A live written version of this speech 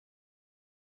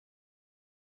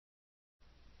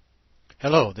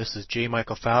Hello, this is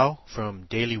JMichaelPfau from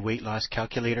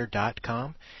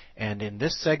DailyWeightLossCalculator.com, and in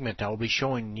this segment I will be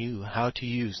showing you how to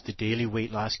use the Daily Weight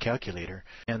Loss Calculator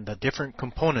and the different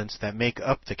components that make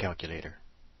up the calculator.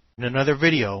 In another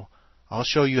video, I'll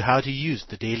show you how to use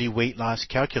the Daily Weight Loss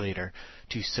Calculator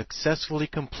to successfully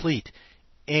complete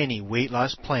any weight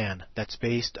loss plan that's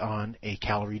based on a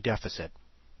calorie deficit.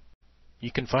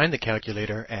 You can find the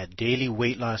calculator at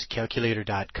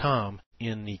DailyWeightLossCalculator.com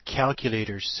in the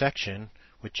Calculators section,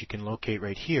 which you can locate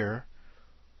right here,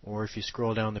 or if you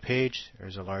scroll down the page,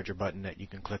 there's a larger button that you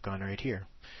can click on right here.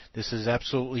 This is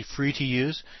absolutely free to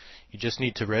use. You just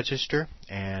need to register,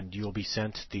 and you'll be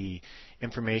sent the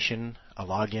information, a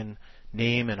login,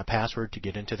 name, and a password to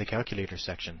get into the calculator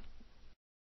section.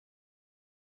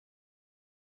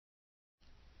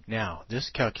 Now,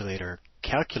 this calculator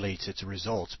calculates its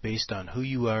results based on who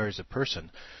you are as a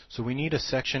person. So we need a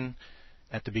section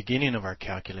at the beginning of our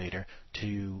calculator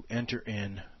to enter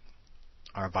in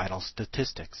our vital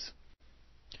statistics.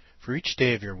 For each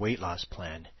day of your weight loss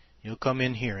plan, you'll come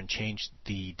in here and change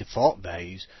the default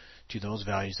values to those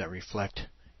values that reflect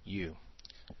you.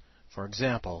 For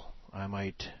example, I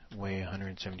might weigh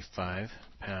 175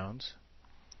 pounds.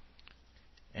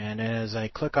 And as I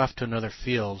click off to another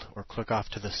field or click off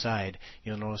to the side,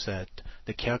 you'll notice that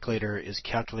the calculator is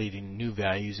calculating new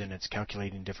values and it's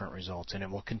calculating different results. And it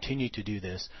will continue to do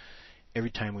this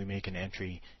every time we make an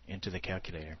entry into the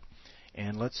calculator.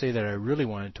 And let's say that I really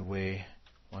wanted to weigh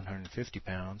 150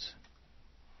 pounds.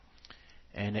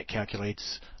 And it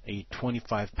calculates a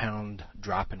 25-pound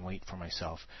drop in weight for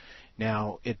myself.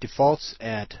 Now, it defaults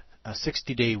at a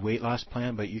 60-day weight loss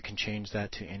plan, but you can change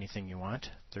that to anything you want,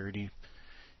 30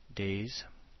 days,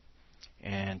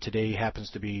 and today happens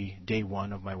to be day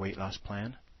 1 of my weight loss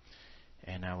plan,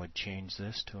 and I would change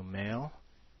this to a male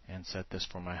and set this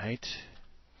for my height,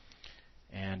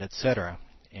 and etc.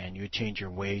 And you would change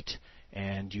your weight,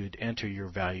 and you'd enter your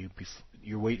value,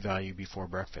 your weight value before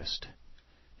breakfast.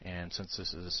 And since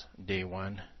this is day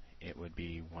 1, it would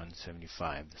be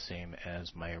 175, the same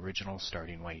as my original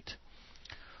starting weight.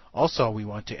 Also, we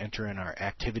want to enter in our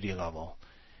activity level,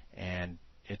 and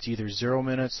it's either 0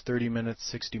 minutes, 30 minutes,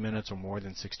 60 minutes, or more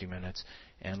than 60 minutes.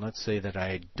 And let's say that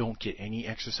I don't get any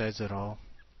exercise at all.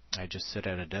 I just sit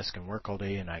at a desk and work all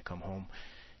day, and I come home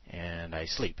and I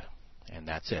sleep. And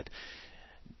that's it.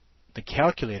 The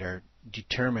calculator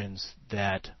determines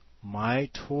that my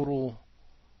total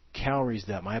calories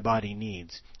that my body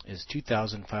needs is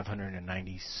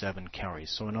 2,597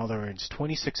 calories. So in other words,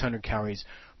 2,600 calories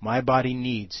my body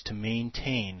needs to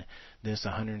maintain this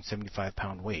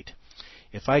 175-pound weight.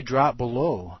 If I drop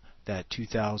below that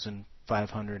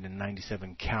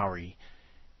 2,597 calorie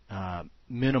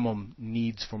minimum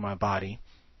needs for my body,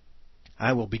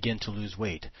 I will begin to lose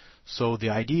weight. So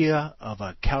the idea of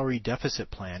a calorie deficit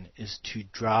plan is to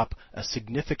drop a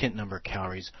significant number of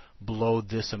calories below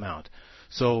this amount.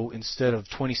 So instead of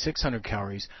 2,600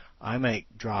 calories, I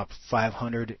might drop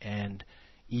 500 and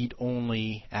eat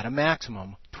only, at a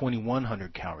maximum,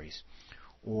 2,100 calories.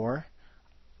 Or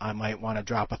I might want to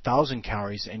drop 1,000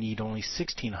 calories and eat only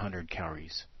 1,600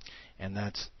 calories. And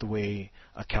that's the way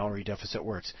a calorie deficit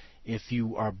works. If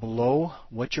you are below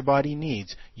what your body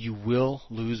needs, you will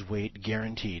lose weight,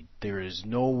 guaranteed. There is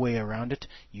no way around it.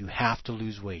 You have to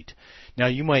lose weight. Now,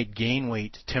 you might gain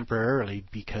weight temporarily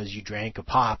because you drank a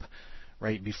pop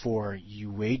right before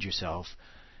you weighed yourself.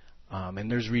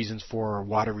 And there's reasons for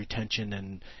water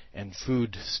retention and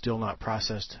food still not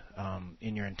processed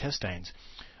in your intestines.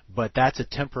 But that's a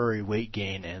temporary weight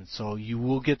gain, and so you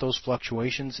will get those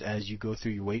fluctuations as you go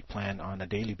through your weight plan on a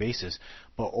daily basis.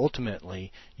 But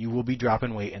ultimately, you will be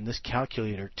dropping weight, and this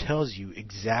calculator tells you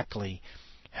exactly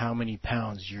how many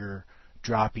pounds you're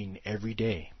dropping every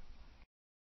day.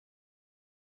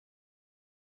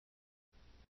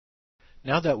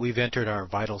 Now that we've entered our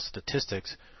vital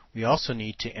statistics, we also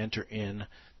need to enter in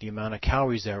the amount of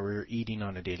calories that we're eating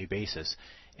on a daily basis.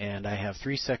 And I have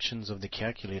 3 sections of the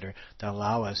calculator that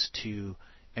allow us to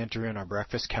enter in our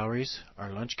breakfast calories,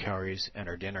 our lunch calories, and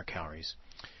our dinner calories.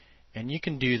 And you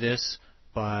can do this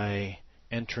by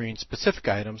entering specific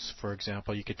items. For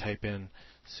example, you could type in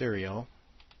cereal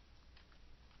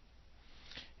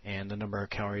and the number of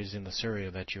calories in the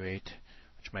cereal that you ate,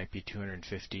 which might be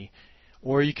 250.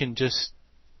 Or you can just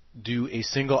do a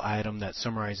single item that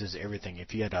summarizes everything.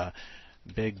 If you had a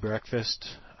big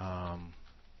breakfast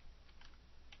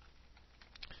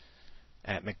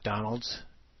at McDonald's,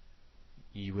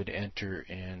 you would enter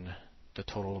in the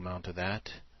total amount of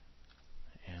that.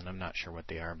 And I'm not sure what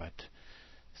they are, but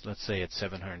So let's say it's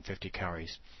 750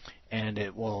 calories. And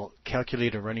it will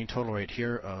calculate a running total right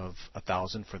here of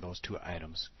 1,000 for those two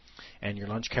items. And your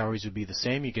lunch calories would be the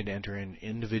same. You can enter in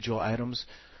individual items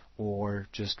or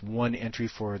just one entry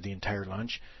for the entire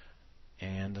lunch.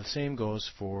 And the same goes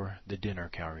for the dinner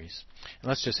calories. And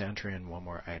let's just enter in one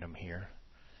more item here.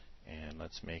 And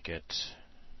let's make it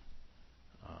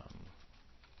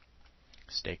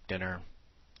steak dinner.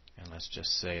 And let's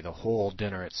just say the whole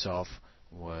dinner itself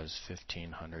was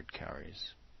 1,500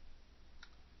 calories.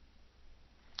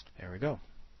 There we go.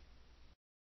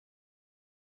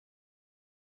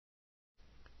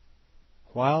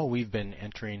 While we've been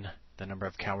entering the number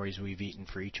of calories we've eaten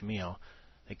for each meal,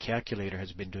 the calculator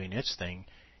has been doing its thing,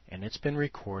 and it's been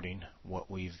recording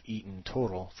what we've eaten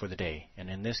total for the day. And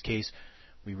in this case,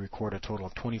 we record a total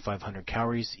of 2,500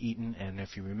 calories eaten, and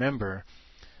if you remember,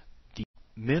 the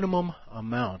minimum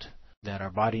amount that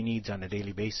our body needs on a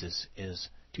daily basis is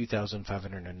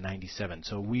 2,597.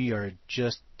 So we are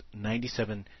just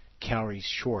 97 calories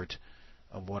short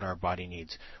of what our body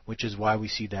needs, which is why we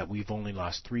see that we've only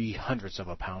lost 0.03 of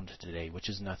a pound today, which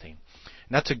is nothing.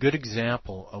 And that's a good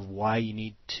example of why you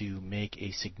need to make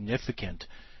a significant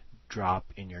drop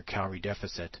in your calorie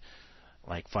deficit,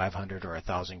 like 500 or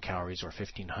 1,000 calories or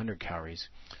 1,500 calories,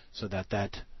 so that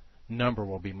that number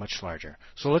will be much larger.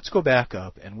 So let's go back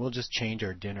up and we'll just change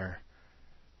our dinner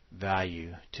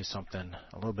value to something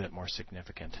a little bit more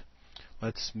significant.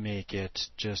 Let's make it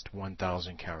just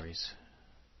 1,000 calories.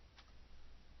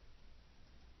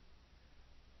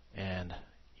 And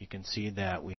you can see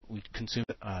that we consumed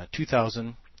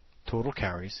 2,000 total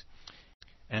calories,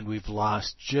 and we've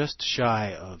lost just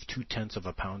shy of 0.2 of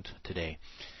a pound today.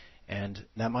 And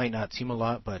that might not seem a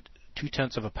lot, but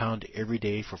 0.2 of a pound every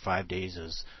day for 5 days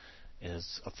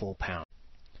is a full pound.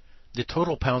 The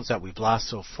total pounds that we've lost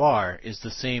so far is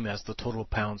the same as the total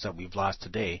pounds that we've lost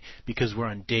today, because we're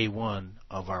on day 1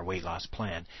 of our weight loss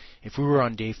plan. If we were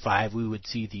on day 5, we would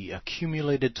see the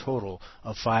accumulated total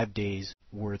of 5 days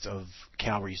worth of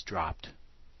calories dropped.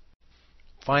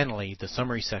 Finally, the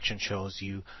summary section shows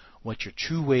you what your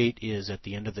true weight is at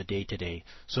the end of the day today.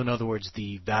 So in other words,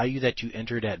 the value that you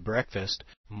entered at breakfast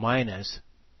minus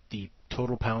the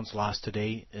total pounds lost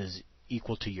today is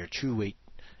equal to your true weight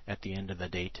at the end of the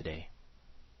day today.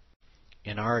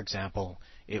 In our example,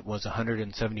 it was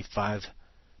 175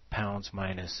 pounds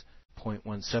minus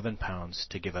 0.17 pounds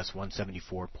to give us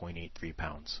 174.83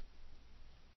 pounds.